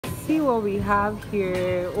see what we have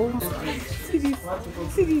here. Oh, see this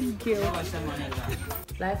girl.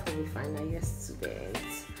 Life will be fine, yes,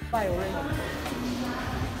 students. Bye.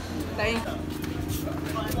 Thank you.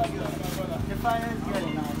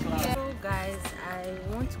 So guys, I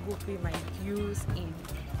want to go pay my dues in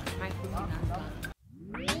microfinance bank.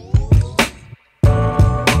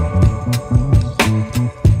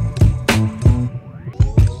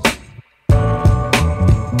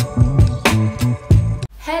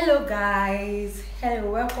 Hello guys,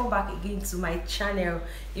 hello, welcome back again to my channel.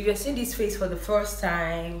 If you're seeing this face for the first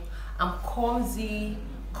time, I'm Comzy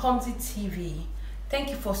TV. Thank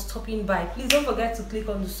you for stopping by. Please don't forget to click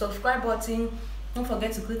on the subscribe button. Don't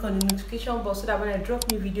forget to click on the notification bell so that when I drop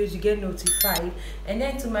new videos you get notified. And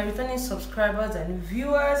then to my returning subscribers and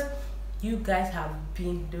viewers, you guys have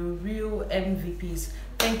been the real MVPs.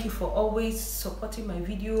 Thank you for always supporting my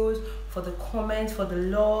videos, for the comments, for the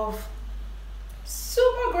love.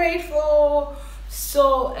 Super grateful.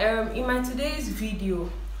 So in my today's video,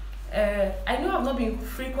 I know I've not been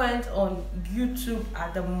frequent on YouTube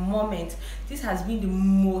at the moment. This has been the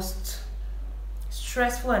most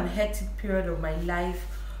stressful and hectic period of my life.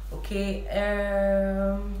 Okay,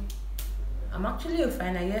 I'm actually a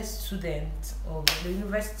final year student of the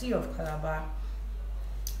University of Calabar,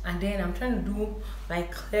 and then I'm trying to do my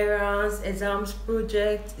clearance exams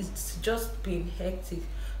project. It's just been hectic,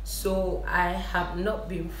 so I have not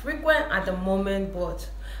been frequent at the moment, but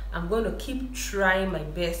I'm going to keep trying my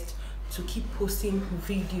best to keep posting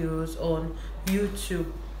videos on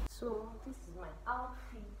YouTube. So this is my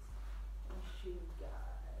outfit. I'll show you guys.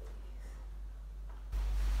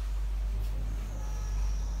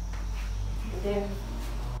 And then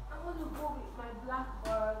I'm going to go with my black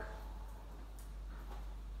bag.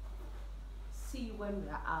 See you when we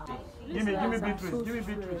are out. Give me Beatrice. Give me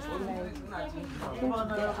Beatrice.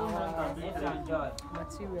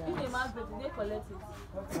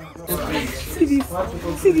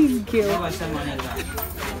 See this girl.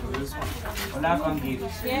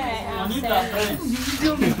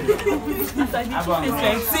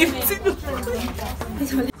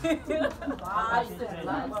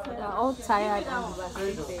 They're all tired and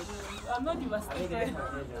devastated. I'm not devastated.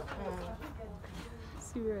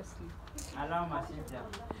 Seriously.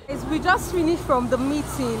 We just finished from the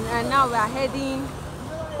meeting and now we are heading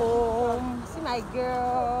home. See my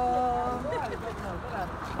girl.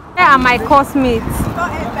 Here are my classmates.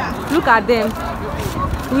 Look at them.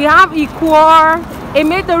 We have Equor,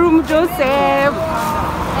 Emeterum Joseph,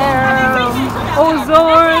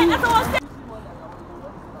 Ozone.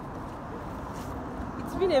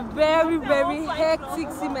 It's been a very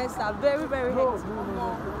hectic semester. Very hectic.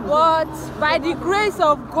 But by the grace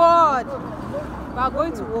of God, we are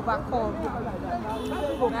going to overcome.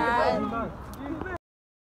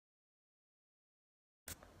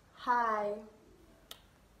 Hi.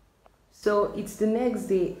 So it's the next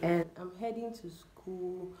day and I'm heading to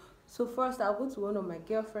school. So first I'll go to one of my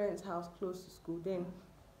girlfriend's house close to school. Then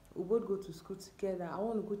we'll both go to school together. I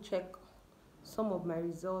want to go check some of my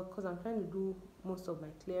results because I'm trying to do most of my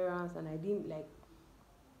clearance and I didn't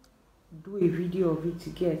do a video of it to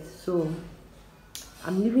get. So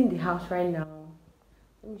I'm leaving the house right now.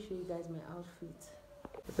 Let me show you guys my outfit.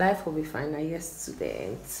 Life will be fine, yes,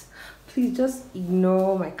 students. Please just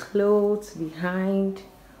ignore my clothes behind,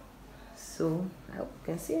 so I hope you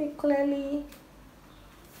can see me clearly.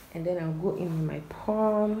 And then I'll go in with my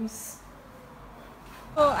palms.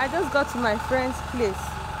 So I just got to my friend's place.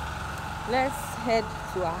 Let's head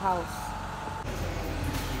to our house.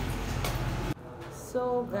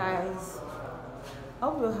 So guys, I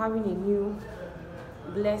hope you're having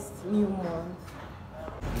a blessed new month.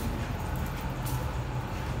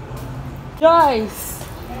 Joyce,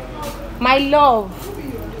 my love.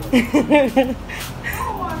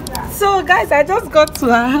 So guys, I just got to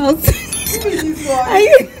our house.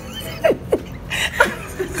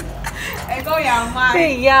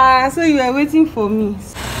 Hey, yeah, so you are waiting for me.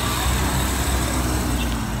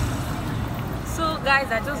 So guys,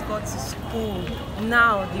 I just got to school.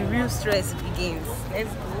 Now the real stress begins. Let's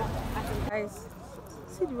go. Guys,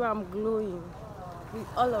 see the way I'm glowing with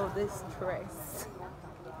all of this stress.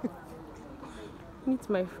 Meet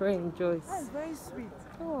my friend Joyce. That's very sweet.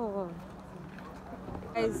 Oh.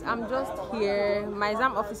 Guys, I'm just here. My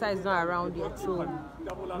exam officer is not around yet, so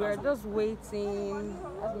we're just waiting.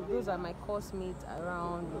 Those are my classmates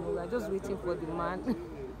around. We're just waiting for the man.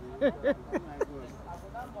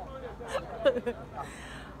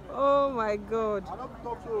 Oh my God.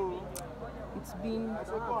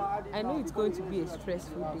 I know it's going to be a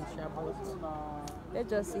stressful day, but let's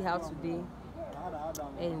just see how today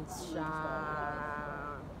ends.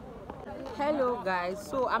 Hello guys,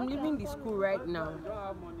 so I'm leaving the school right now.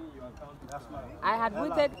 I've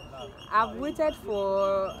waited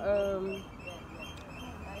for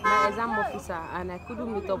my exam officer and I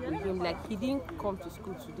couldn't meet up with him. Like, he didn't come to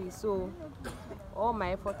school today, so all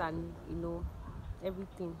my effort and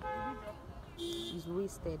everything is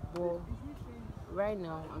wasted. But right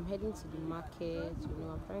now I'm heading to the market.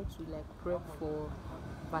 I'm trying to like prep for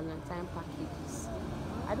Valentine packages.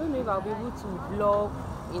 I don't know if I'll be able to vlog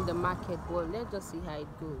in the market, but let's just see how it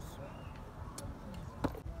goes.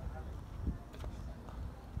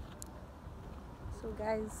 So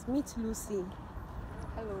guys, meet Lucy.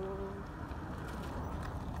 Hello.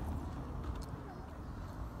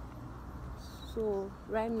 So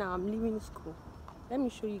right now I'm leaving school. Let me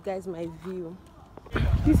show you guys my view.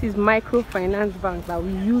 This is microfinance bank that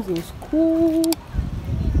we use in school.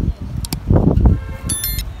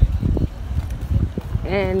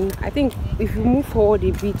 And I think if you move forward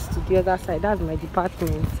a bit to the other side, that's my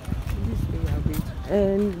department. This way a bit.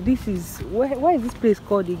 And this is where is this place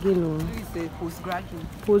called again? This is a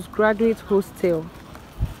postgraduate hostel.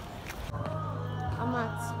 I'm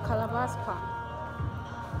at Calabar Spa.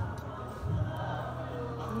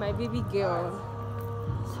 My baby girl.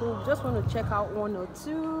 So just want to check out one or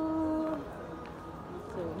two.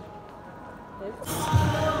 So that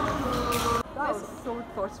was so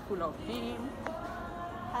thoughtful of him.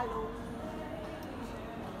 Hello.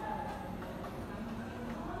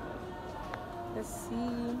 Let's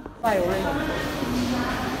see.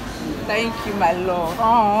 Thank you, my love.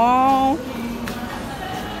 Oh.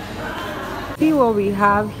 See what we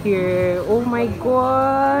have here. Oh my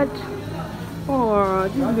god. Oh,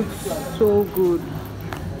 this looks so good.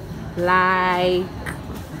 Like,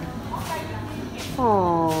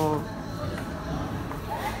 oh.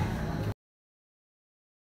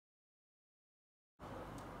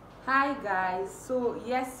 Hi guys, so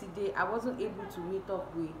yesterday I wasn't able to meet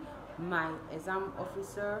up with my exam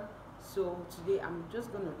officer, so today I'm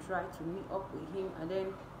just gonna try to meet up with him and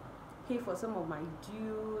then pay for some of my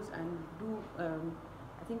dues and do I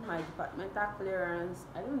think my departmental clearance.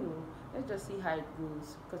 I don't know, let's just see how it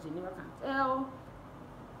goes because you never can tell.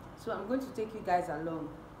 So I'm going to take you guys along,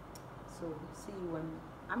 so see you when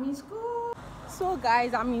I'm in school. So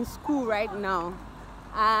guys, I'm in school right now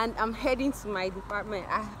and I'm heading to my department.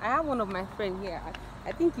 I have one of my friends here.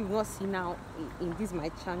 I think you've not seen now in this my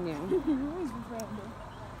channel. Who is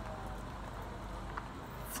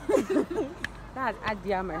the friend? That's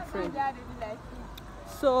Adia, my friend.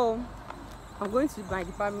 So I'm going to my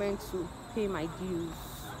department to pay my dues.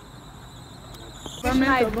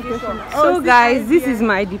 So guys, this is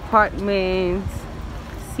my department.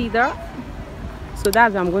 See that? So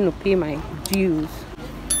that's where I'm going to pay my dues.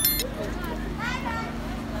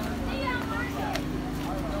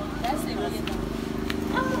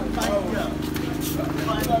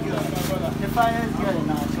 The finest girl in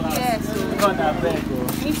our class. Yes. God, I beg you.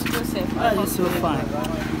 Miss Joseph. That is so fine.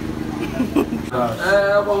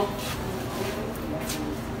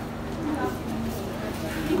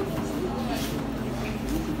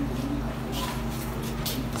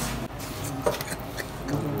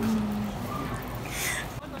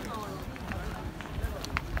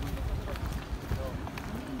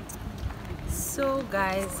 So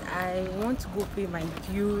guys, I want to go pay my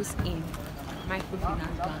dues in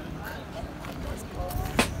microfinance bank.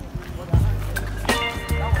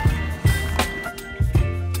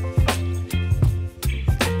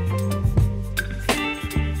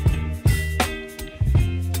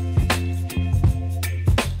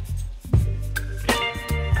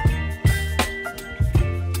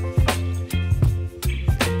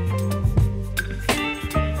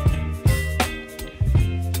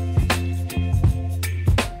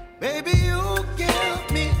 Baby, you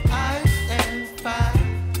give me ice and fire.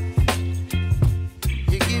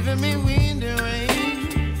 You're giving me wind and rain.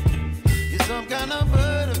 You're some kind of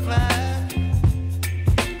butterfly.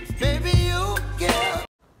 Baby, you give.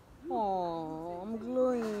 Oh, I'm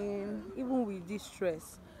glowing even with this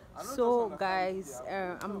stress. So guys,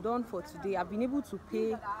 I'm done for today. I've been able to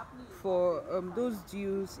pay for those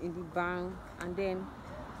dues in the bank, and then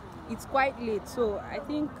it's quite late, so I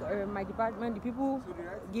think my department, the people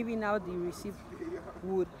giving out the receipt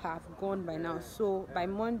would have gone by now. So by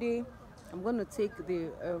Monday I'm going to take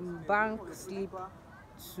the bank slip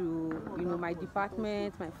to my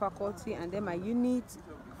department, my faculty, and then my unit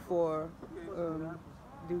for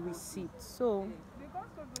the receipt. So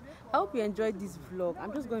I hope you enjoyed this vlog.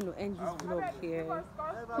 I'm just going to end this vlog here.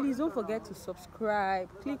 Please don't forget to subscribe,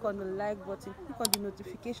 click on the like button, click on the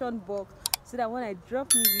notification box so that when I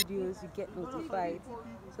drop new videos you get notified.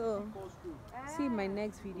 So see you in my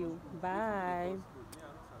next video. Bye.